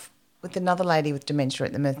love with another lady with dementia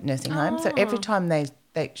at the nursing home. So every time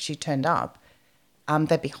she turned up,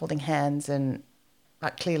 they'd be holding hands and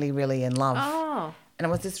like clearly really in love. Oh. And it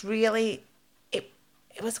was this really, it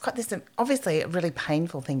was quite this, obviously a really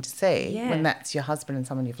painful thing to see when that's your husband and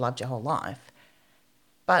someone you've loved your whole life.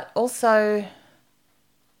 But also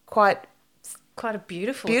quite a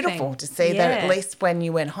beautiful thing. To see that at least when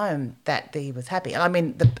you went home that he was happy. I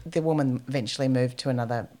mean, the woman eventually moved to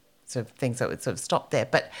another sort of thing, so it sort of stopped there.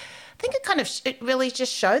 But I think it really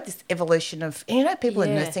just showed this evolution of, people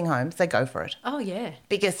in nursing homes, they go for it. Oh, yeah.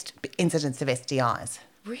 Biggest incidence of STIs.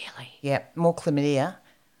 Really? Yeah, more chlamydia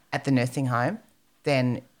at the nursing home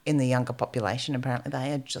than in the younger population. Apparently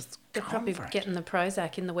they are just They're going probably for it. getting the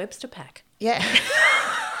Prozac in the Webster pack. Yeah.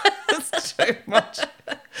 That's too much.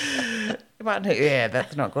 Yeah,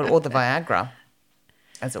 that's not good. Or the Viagra,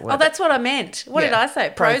 as it were. Oh, that's what I meant. What did I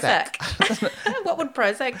say? Prozac. What would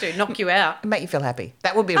Prozac do? Knock you out? Make you feel happy.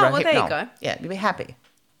 That would be Oh, Rohypnol. well, there you go. Yeah, you'd be happy.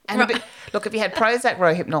 And look, if you had Prozac,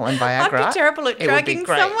 Rohypnol and Viagra, I'd be terrible at it would be drugging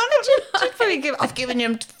great. someone. I've given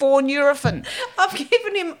him 4 Nurofen.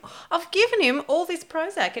 I've given him all this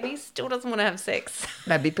Prozac and he still doesn't want to have sex.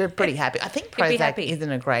 They'd be pretty happy. I think He'd be Prozac happy.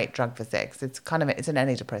 isn't a great drug for sex. It's it's an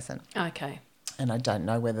antidepressant. Okay. And I don't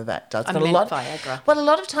know whether that does. I But meant a lot, Viagra. Well, a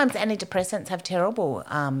lot of times antidepressants have terrible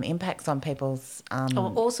impacts on people's.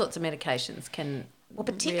 All sorts of medications can. Well,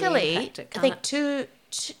 particularly, really impact it, I can't think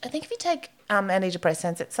it? I think if you take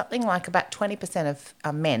antidepressants, it's something like about 20%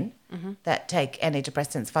 of men that take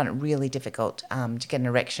antidepressants find it really difficult to get an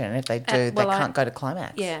erection. And if they do, they can't go to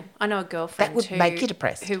climax. Yeah, I know a girlfriend that would make you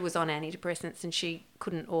depressed. Who was on antidepressants and she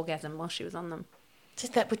couldn't orgasm while she was on them.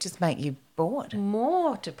 That would just make you bored.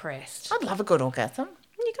 More depressed. I'd love a good orgasm.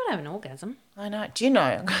 You got to have an orgasm. I know. Do you know,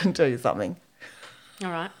 I'm going to tell you something. All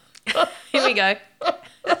right. Here we go. Well,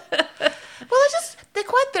 they're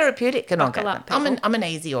quite therapeutic, an orgasm. Up, I'm an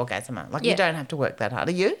easy orgasmer. Like, you don't have to work that hard.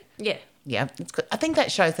 Are you? Yeah. Yeah, it's good. I think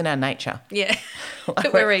that shows in our nature. Yeah,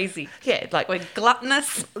 that we're easy. Yeah, like we're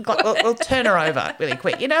gluttonous. We'll turn her over really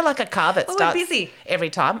quick. You know, like a car that starts busy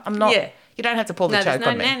every time. I'm not. Yeah. You don't have to pull the choke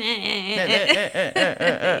on me.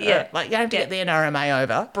 Yeah, like you don't have to get the NRMA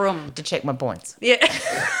over to check my points. Yeah,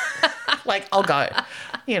 like I'll go.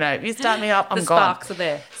 You know, if you start me up, I'm gone. The sparks are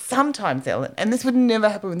there. Sometimes, Ellen, and this would never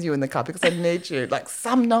happen with you in the car because I need you. Like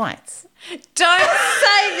some nights. Don't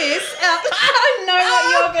say this. I know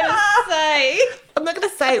what you're going to say. I'm not going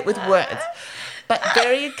to say it with words, but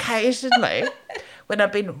very occasionally, when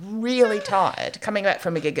I've been really tired, coming back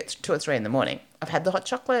from a gig at 2 or 3 in the morning, I've had the hot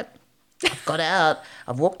chocolate, I've got out,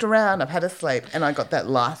 I've walked around, I've had a sleep, and I got that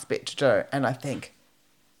last bit to do. And I think,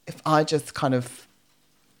 if I just kind of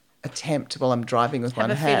attempt while I'm driving with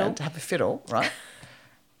one hand to have a fiddle, right,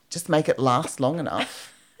 just make it last long enough.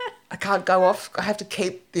 I can't go off. I have to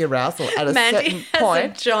keep the arousal at a certain point. Mandy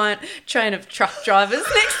has a giant train of truck drivers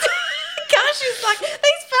next to her. She's like,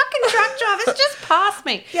 these fucking truck drivers just passed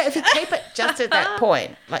me. Yeah, if you keep it just at that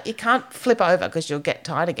point, like you can't flip over because you'll get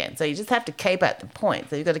tired again. So you just have to keep at the point.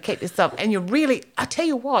 So you've got to keep yourself. And you're really, I tell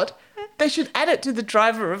you what, they should add it to the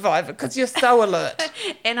driver reviver because you're so alert.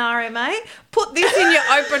 NRMA, put this in your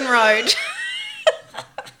open road.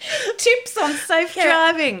 Tips on safe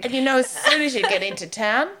driving. And you know, as soon as you get into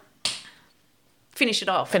town, finish it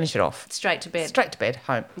off. Finish it off. Straight to bed. Straight to bed,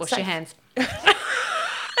 home. Wash your hands.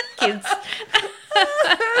 Kids.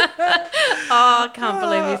 Oh, I can't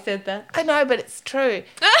believe you said that. I know, but it's true.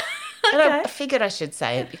 Okay. And I figured I should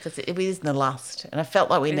say it because it is the lust. And I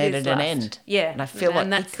felt like we needed an end. Yeah. And I feel like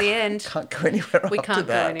that's the end. Can't go anywhere else. We can't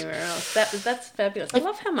go anywhere else. That's fabulous. I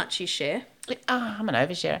love how much you share. Oh, I'm an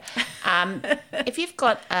oversharer. If you've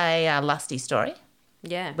got a lusty story,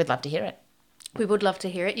 we'd love to hear it. We would love to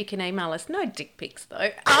hear it. You can email us. No dick pics,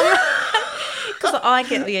 though. Because I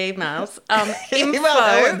get the emails.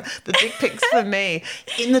 Email the dick pics for me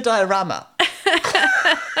in the diorama.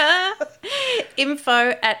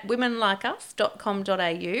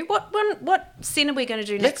 info@womenlikeus.com.au. What sin are we going to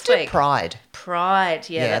do next week? Let's do Pride. Pride,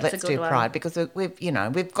 that's let's a good do one. Pride because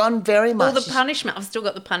we've gone very much. Well, the punishment. I've still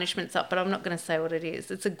got the punishments up, but I'm not going to say what it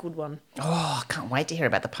is. It's a good one. Oh, I can't wait to hear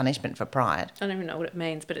about the punishment for Pride. I don't even know what it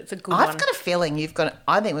means, but it's a good one. I've got a feeling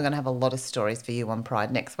I think we're going to have a lot of stories for you on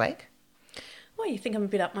Pride next week. Well, you think I'm a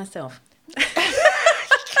bit up myself? A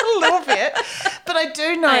little bit, but I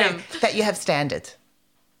do know that you have standards.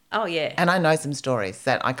 Oh, yeah. And I know some stories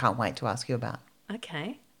that I can't wait to ask you about.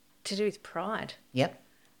 Okay. To do with Pride. Yep.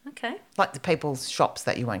 Okay. Like the people's shops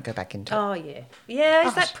that you won't go back into. Oh, yeah. Yeah,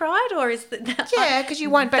 is that Pride or is that... Yeah, because you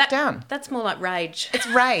won't back down. That's more like rage. It's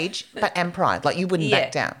rage, and pride. Like you wouldn't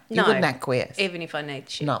back down. You wouldn't acquiesce. Even if I need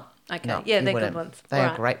shit. No. Okay. No, yeah, they're good ones. They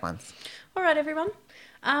are great ones. All right, everyone.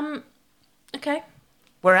 Okay.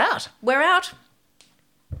 We're out. We're out.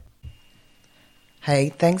 Hey,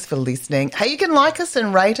 thanks for listening. Hey, you can like us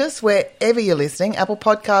and rate us wherever you're listening. Apple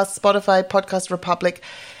Podcasts, Spotify, Podcast Republic.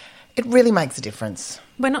 It really makes a difference.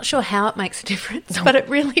 We're not sure how it makes a difference, but it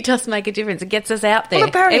really does make a difference. It gets us out there. Well,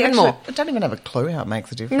 apparently, even more. I don't even have a clue how it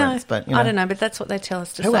makes a difference. No, but I don't know, but that's what they tell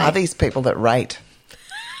us to say. Who are these people that rate?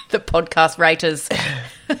 The podcast raters.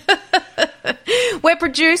 We're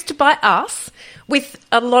produced by us with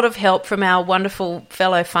a lot of help from our wonderful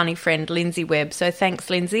fellow funny friend, Lindsay Webb. So thanks,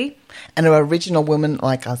 Lindsay. And our original Women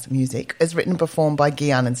Like Us music is written and performed by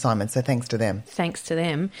Guian and Simon, so thanks to them. Thanks to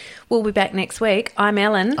them. We'll be back next week. I'm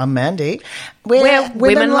Ellen. I'm Mandy. We're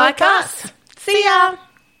Women Like Us. See ya.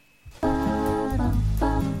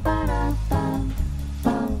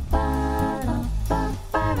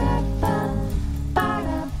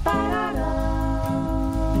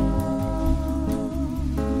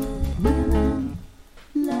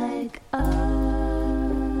 Like us.